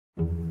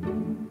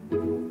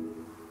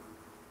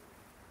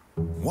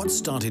What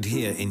started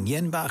here in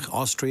Jenbach,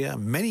 Austria,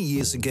 many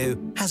years ago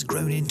has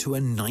grown into a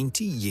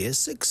 90-year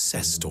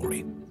success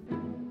story.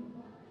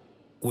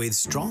 With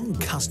strong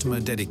customer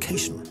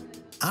dedication,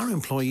 our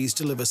employees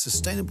deliver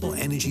sustainable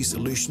energy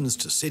solutions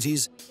to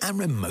cities and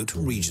remote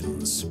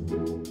regions.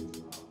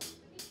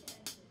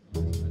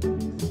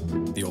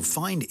 You'll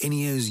find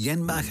INNIO's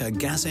Jenbacher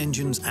gas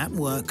engines at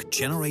work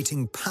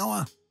generating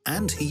power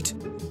and heat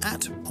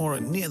at or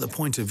near the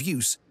point of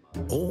use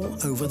all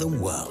over the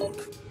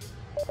world.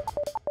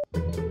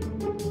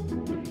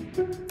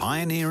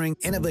 Pioneering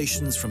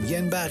innovations from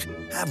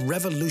Jenbach have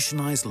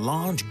revolutionized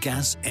large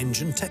gas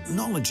engine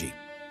technology.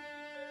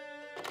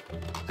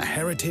 A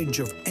heritage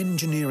of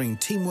engineering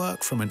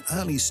teamwork from an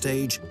early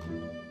stage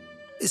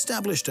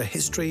established a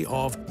history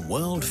of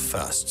world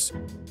firsts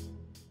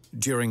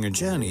during a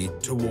journey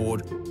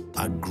toward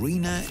a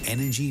greener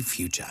energy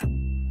future.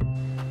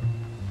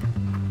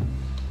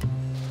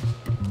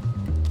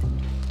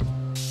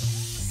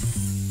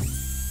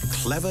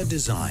 Clever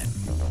design,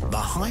 the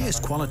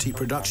highest quality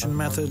production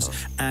methods,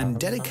 and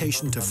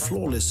dedication to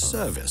flawless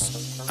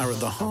service are at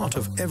the heart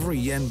of every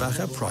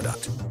Jenbacher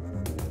product.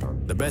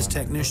 The best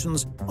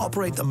technicians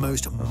operate the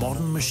most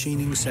modern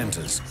machining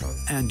centers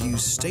and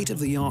use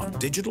state-of-the-art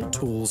digital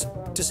tools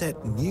to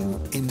set new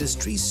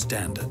industry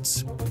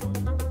standards.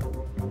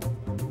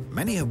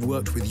 Many have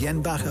worked with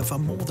Jenbacher for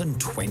more than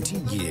 20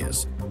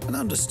 years and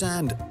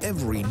understand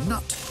every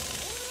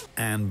nut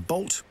and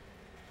bolt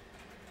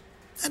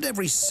and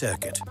every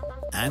circuit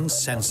and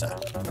sensor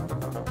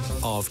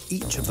of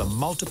each of the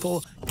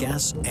multiple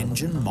gas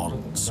engine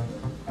models.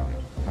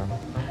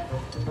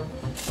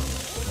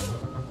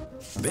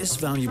 This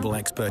valuable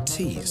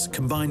expertise,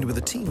 combined with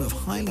a team of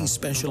highly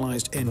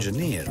specialized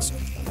engineers,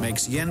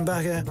 makes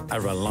Jenbacher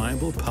a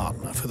reliable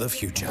partner for the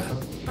future.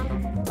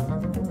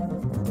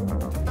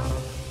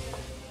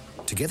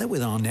 Together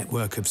with our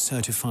network of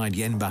certified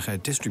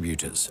Jenbacher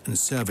distributors and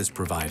service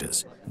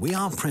providers, we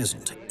are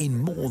present in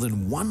more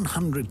than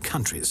 100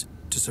 countries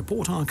to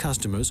support our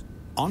customers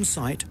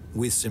on-site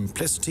with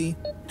simplicity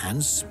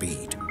and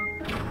speed.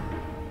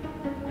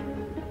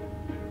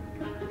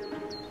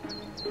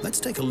 Let's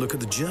take a look at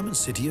the German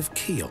city of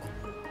Kiel,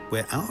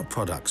 where our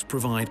products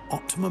provide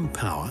optimum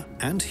power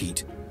and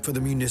heat for the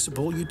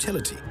municipal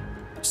utility,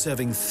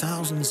 serving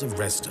thousands of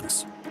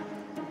residents.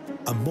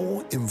 A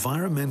more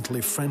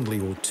environmentally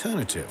friendly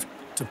alternative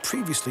to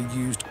previously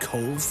used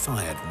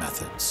coal-fired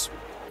methods.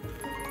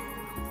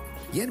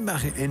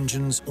 Jenbacher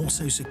engines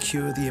also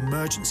secure the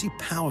emergency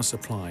power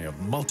supply of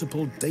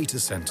multiple data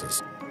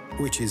centers,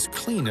 which is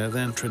cleaner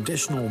than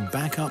traditional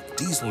backup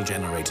diesel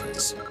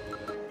generators.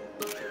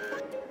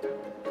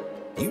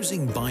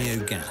 Using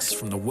biogas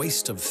from the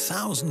waste of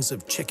thousands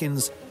of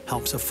chickens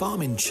helps a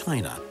farm in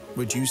China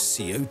reduce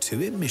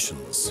CO2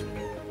 emissions.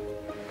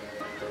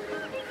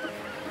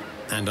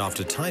 And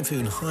after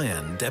Typhoon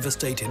Haiyan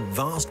devastated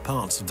vast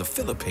parts of the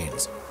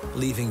Philippines,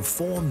 leaving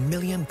 4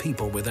 million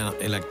people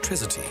without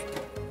electricity,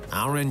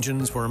 our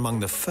engines were among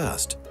the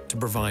first to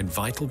provide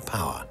vital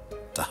power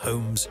to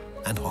homes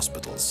and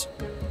hospitals.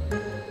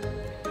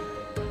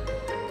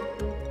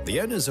 The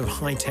owners of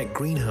high-tech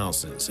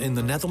greenhouses in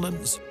the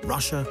Netherlands,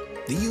 Russia,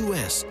 the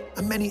US,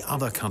 and many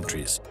other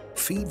countries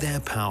feed their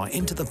power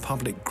into the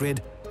public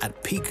grid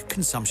at peak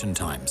consumption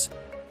times,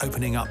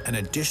 opening up an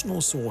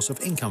additional source of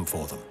income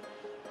for them,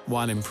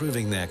 while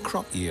improving their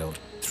crop yield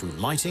through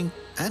lighting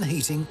and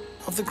heating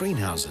of the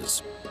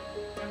greenhouses.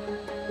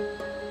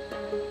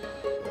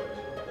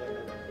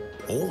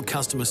 All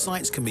customer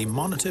sites can be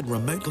monitored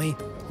remotely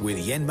with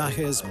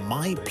Jenbacher's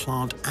My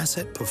Plant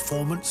Asset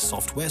Performance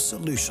software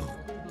solution,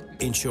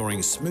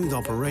 ensuring smooth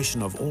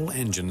operation of all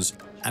engines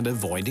and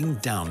avoiding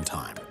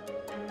downtime.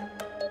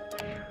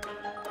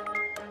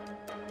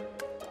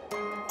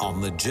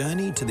 On the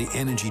journey to the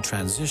energy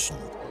transition,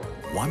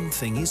 one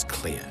thing is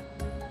clear.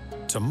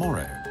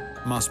 Tomorrow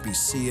must be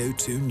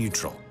CO2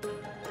 neutral.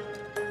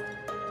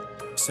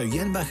 So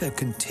Jenbacher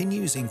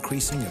continues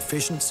increasing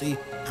efficiency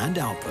and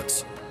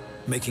outputs,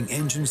 making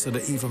engines that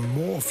are even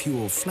more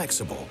fuel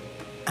flexible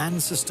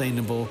and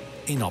sustainable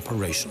in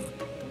operation.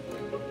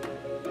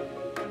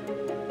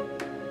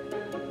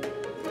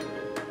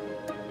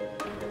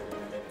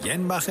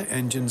 Jenbacher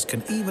engines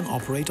can even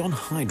operate on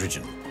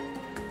hydrogen,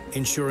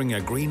 ensuring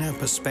a greener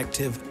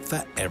perspective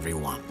for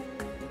everyone.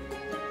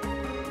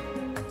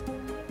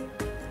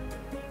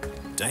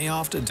 Day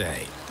after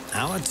day,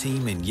 our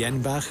team in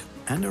Jenbach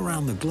and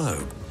around the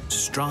globe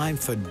strive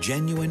for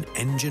genuine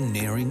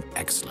engineering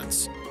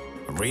excellence,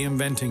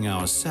 reinventing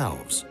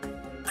ourselves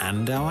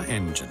and our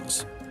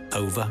engines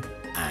over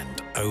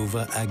and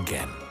over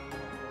again.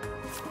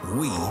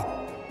 We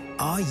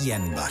are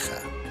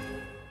Jenbacher.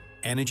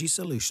 Energy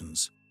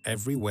solutions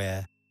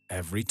everywhere,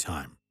 every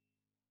time.